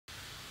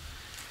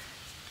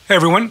Hey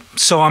everyone,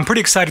 so I'm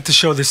pretty excited to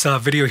show this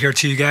video here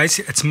to you guys.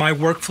 It's my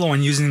workflow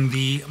on using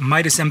the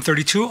Midas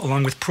M32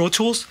 along with Pro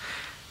Tools.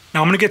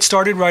 Now I'm going to get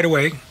started right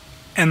away,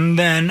 and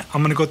then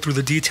I'm going to go through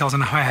the details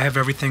on how I have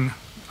everything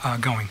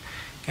going.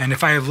 And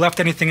if I have left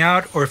anything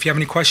out, or if you have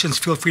any questions,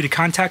 feel free to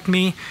contact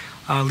me.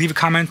 Leave a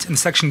comment in the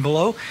section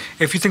below.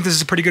 If you think this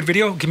is a pretty good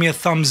video, give me a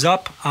thumbs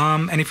up.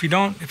 And if you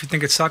don't, if you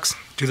think it sucks,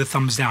 do the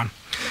thumbs down.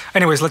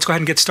 Anyways, let's go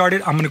ahead and get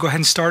started. I'm going to go ahead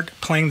and start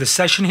playing the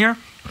session here.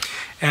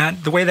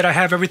 And the way that I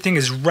have everything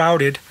is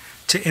routed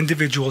to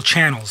individual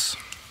channels.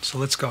 So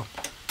let's go.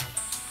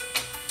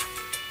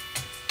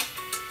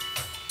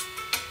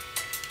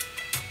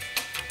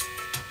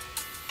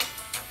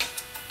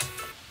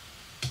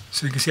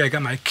 So you can see I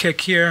got my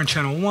kick here on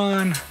channel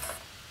 1,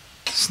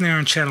 snare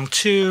on channel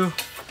 2.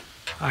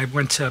 I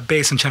went to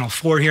bass on channel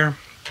 4 here.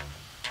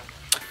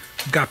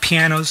 I've got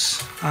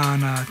pianos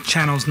on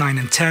channels 9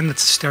 and 10.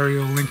 That's a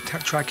stereo link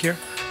track here.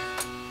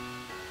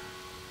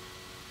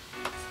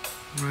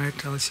 All right,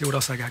 let's see what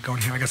else I got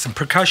going here. I got some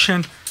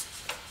percussion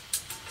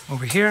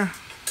over here.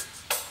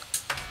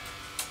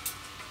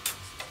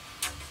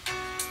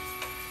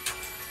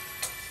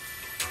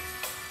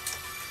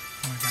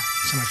 I got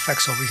some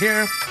effects over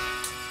here.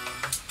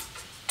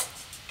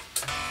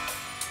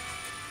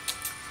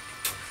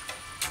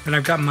 Then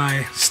I've got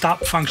my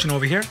stop function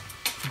over here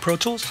for Pro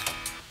Tools.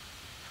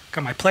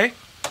 Got my play.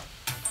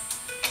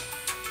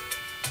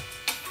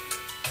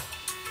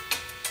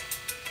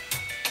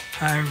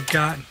 I've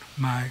got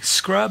my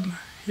scrub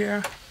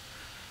here.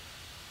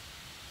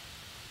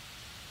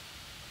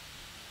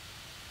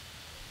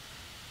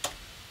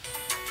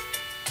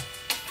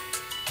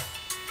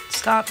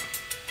 Stop.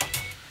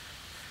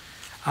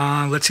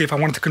 Let's see, if I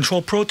wanted to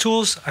control Pro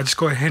Tools, I just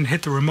go ahead and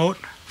hit the remote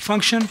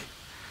function.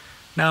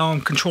 Now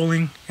I'm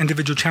controlling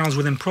individual channels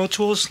within Pro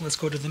Tools. Let's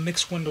go to the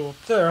mix window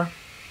up there.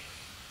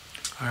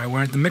 All right,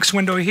 we're at the mix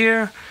window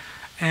here,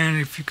 and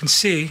if you can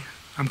see,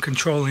 I'm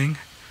controlling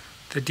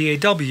the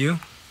DAW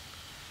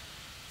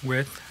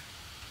with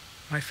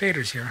my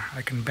faders here.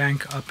 I can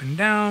bank up and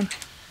down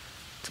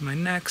to my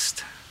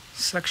next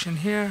section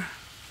here,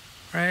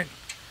 right?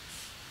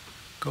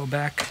 Go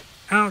back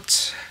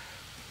out,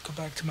 go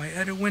back to my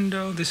edit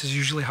window. This is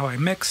usually how I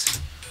mix.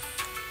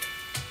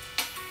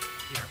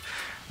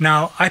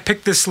 Now, I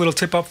picked this little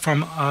tip up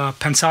from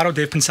Pensado,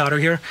 Dave Pensado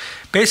here.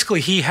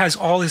 Basically, he has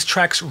all his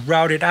tracks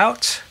routed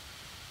out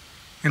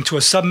into a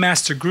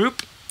submaster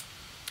group,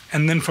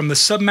 and then from the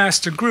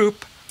submaster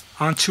group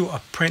onto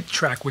a print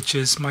track, which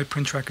is, my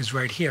print track is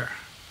right here.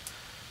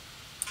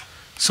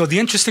 So the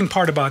interesting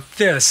part about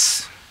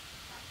this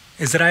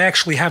is that I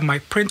actually have my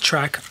print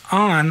track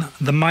on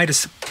the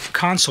Midas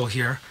console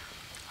here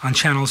on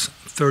channels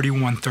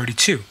 31,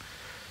 32.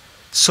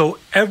 So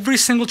every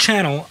single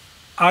channel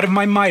out of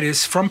my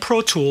Midas from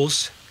Pro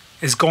Tools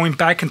is going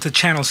back into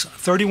channels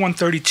 31,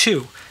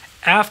 32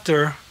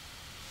 after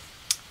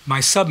my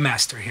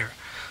submaster here.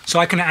 So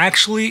I can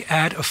actually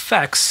add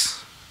effects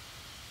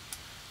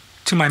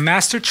to my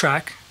master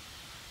track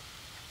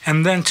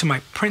and then to my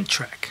print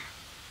track.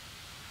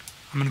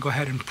 I'm going to go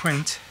ahead and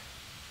print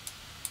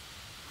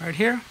right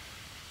here.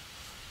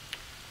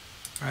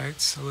 All right,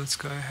 so let's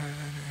go ahead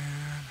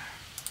and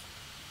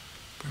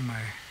bring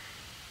my,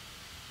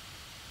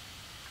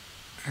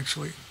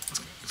 actually,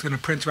 it's going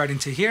to print right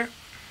into here.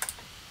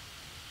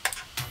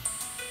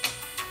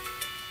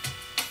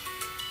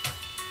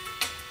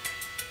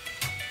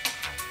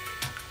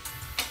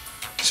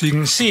 So you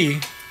can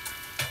see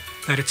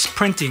that it's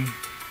printing,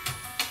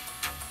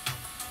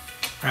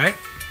 right?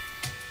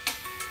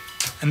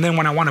 And then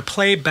when I want to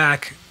play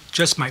back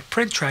just my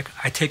print track,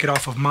 I take it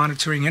off of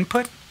monitoring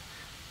input.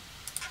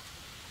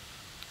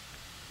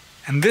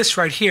 And this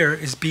right here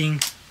is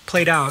being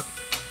played out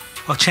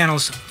of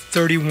channels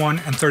 31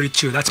 and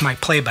 32. That's my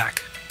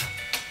playback.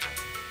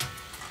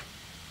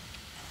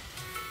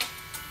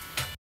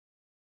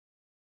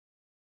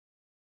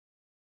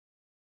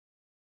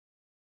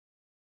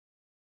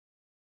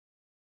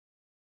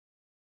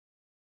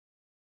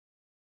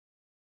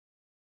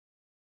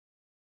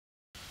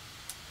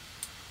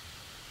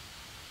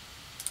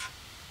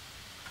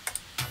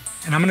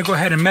 And I'm going to go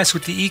ahead and mess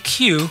with the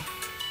EQ.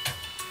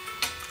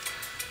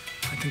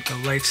 I think the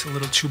light's a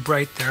little too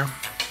bright there.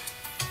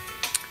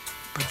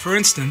 But for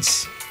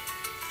instance,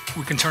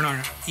 we can turn on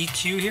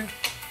EQ here,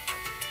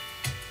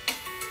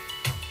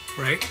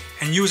 right?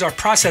 And use our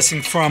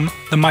processing from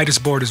the Midas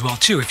board as well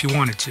too, if you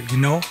wanted to, you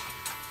know?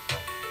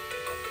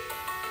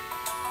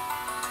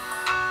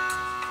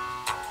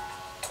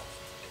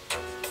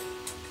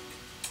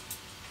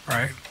 All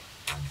right.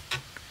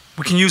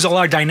 We can use all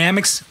our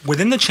dynamics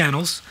within the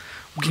channels.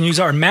 We can use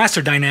our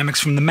master dynamics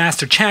from the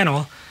master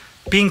channel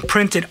being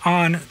printed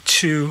on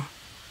to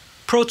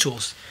Pro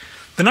Tools.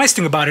 The nice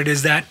thing about it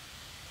is that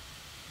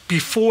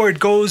before it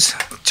goes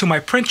to my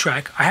print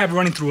track, I have it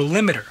running through a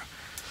limiter.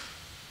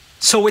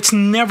 So it's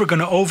never going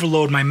to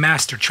overload my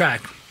master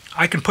track.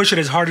 I can push it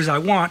as hard as I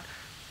want,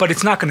 but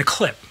it's not going to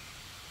clip.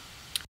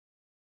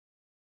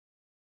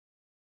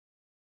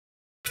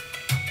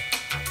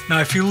 Now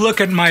if you look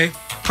at my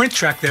print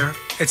track there,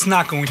 it's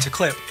not going to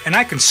clip. And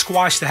I can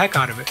squash the heck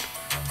out of it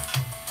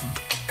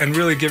and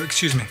really give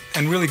it,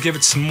 and really give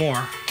it some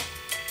more.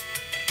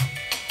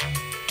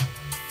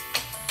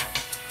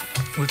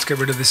 Let's get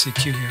rid of this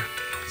EQ here.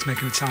 It's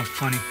making it sound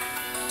funny.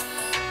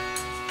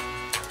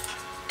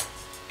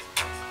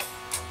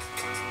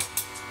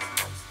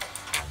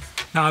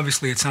 Now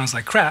obviously it sounds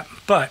like crap,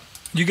 but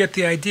you get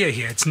the idea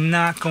here. It's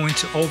not going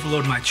to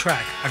overload my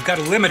track. I've got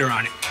a limiter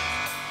on it.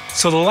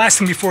 So the last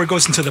thing before it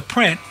goes into the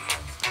print,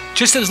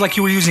 just as like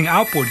you were using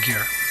outboard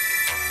gear,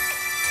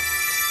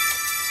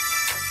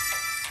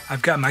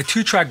 I've got my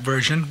 2-track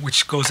version,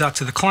 which goes out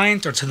to the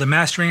client or to the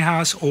mastering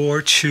house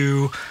or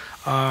to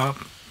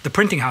the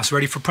printing house,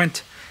 ready for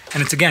print.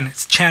 And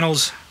it's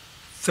channels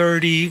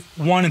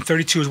 31 and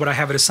 32 is what I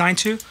have it assigned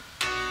to.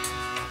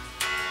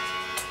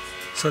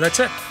 So that's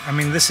it. I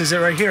mean, this is it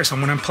right here. So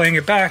when I'm playing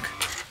it back,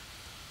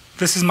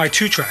 this is my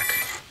 2-track.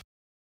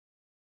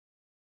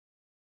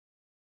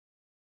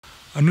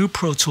 A new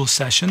Pro Tools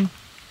session.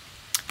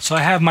 So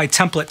I have my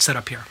template set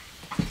up here.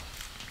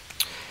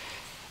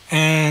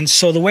 And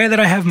so the way that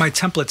I have my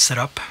template set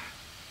up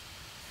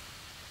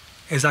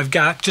is I've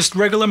got just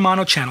regular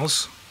mono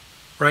channels,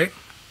 right?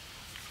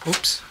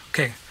 Oops.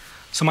 Okay.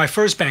 So my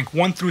first bank,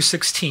 1 through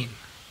 16,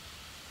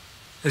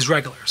 is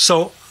regular.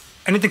 So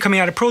anything coming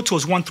out of Pro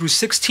Tools 1 through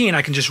 16,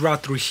 I can just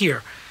route through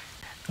here.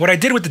 What I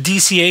did with the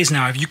DCAs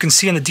now, if you can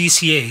see in the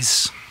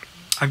DCAs,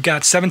 I've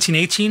got 17,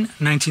 18,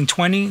 19,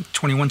 20,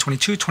 21,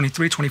 22,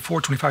 23,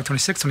 24, 25,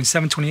 26,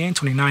 27, 28,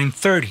 29,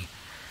 30.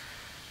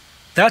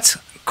 That's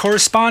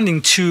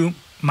corresponding to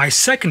my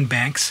second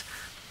banks,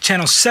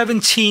 channel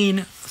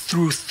 17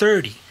 through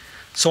 30.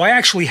 So I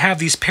actually have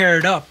these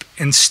paired up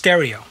in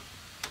stereo.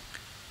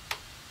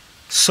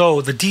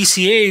 So the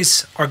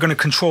DCAs are going to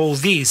control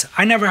these.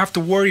 I never have to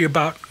worry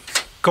about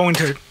going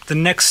to the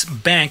next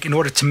bank in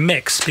order to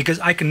mix, because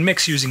I can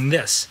mix using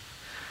this.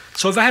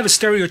 So if I have a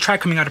stereo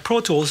track coming out of Pro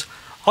Tools,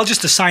 I'll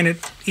just assign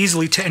it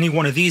easily to any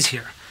one of these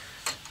here,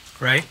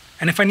 right?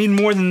 And if I need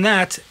more than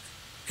that,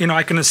 you know,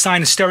 I can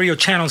assign stereo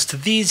channels to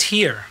these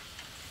here.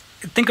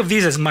 Think of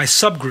these as my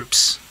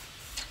subgroups.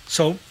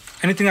 So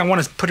anything I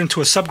want to put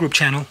into a subgroup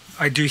channel,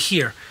 I do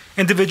here.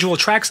 Individual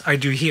tracks, I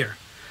do here,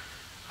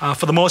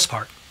 for the most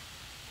part.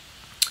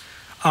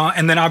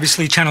 And then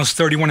obviously channels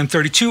 31 and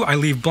 32, I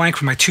leave blank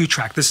for my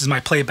 2-track. This is my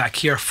playback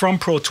here from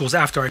Pro Tools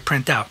after I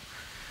print out,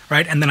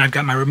 right? And then I've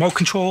got my remote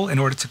control in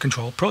order to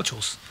control Pro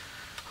Tools.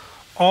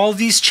 All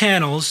these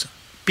channels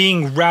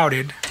being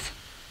routed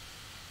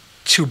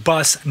to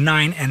bus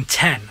 9 and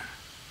 10.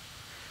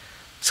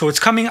 So it's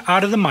coming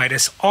out of the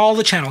Midas, all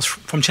the channels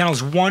from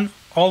channels 1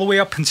 all the way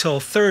up until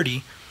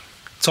 30.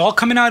 It's all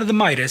coming out of the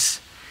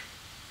Midas,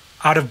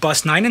 out of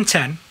bus 9 and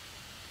 10.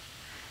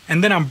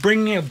 And then I'm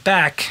bringing it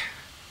back.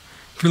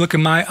 If you look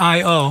at my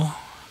I/O,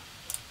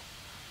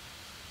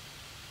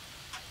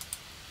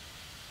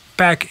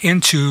 back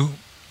into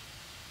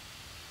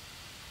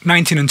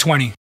 19 and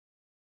 20.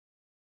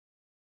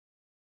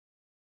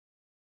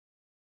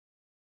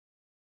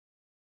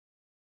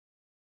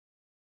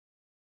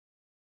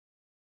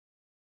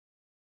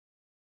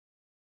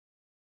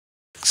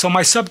 So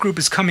my subgroup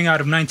is coming out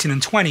of 19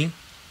 and 20,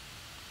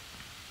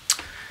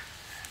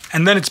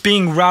 and then it's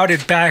being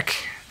routed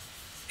back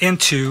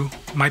into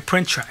my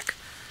print track.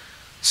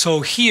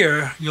 So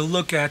here, you'll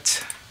look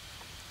at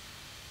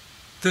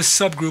this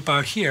subgroup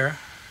out here.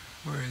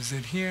 Where is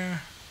it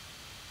here?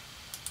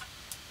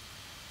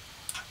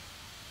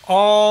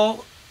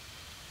 All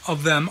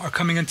of them are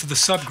coming into the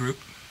subgroup,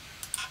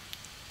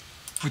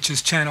 which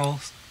is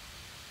channels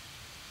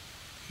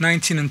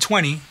 19 and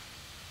 20,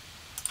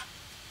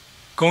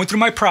 going through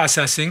my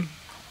processing,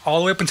 all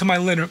the way up into my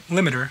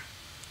limiter,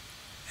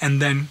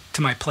 and then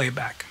to my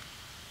playback.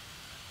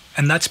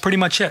 And that's pretty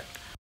much it.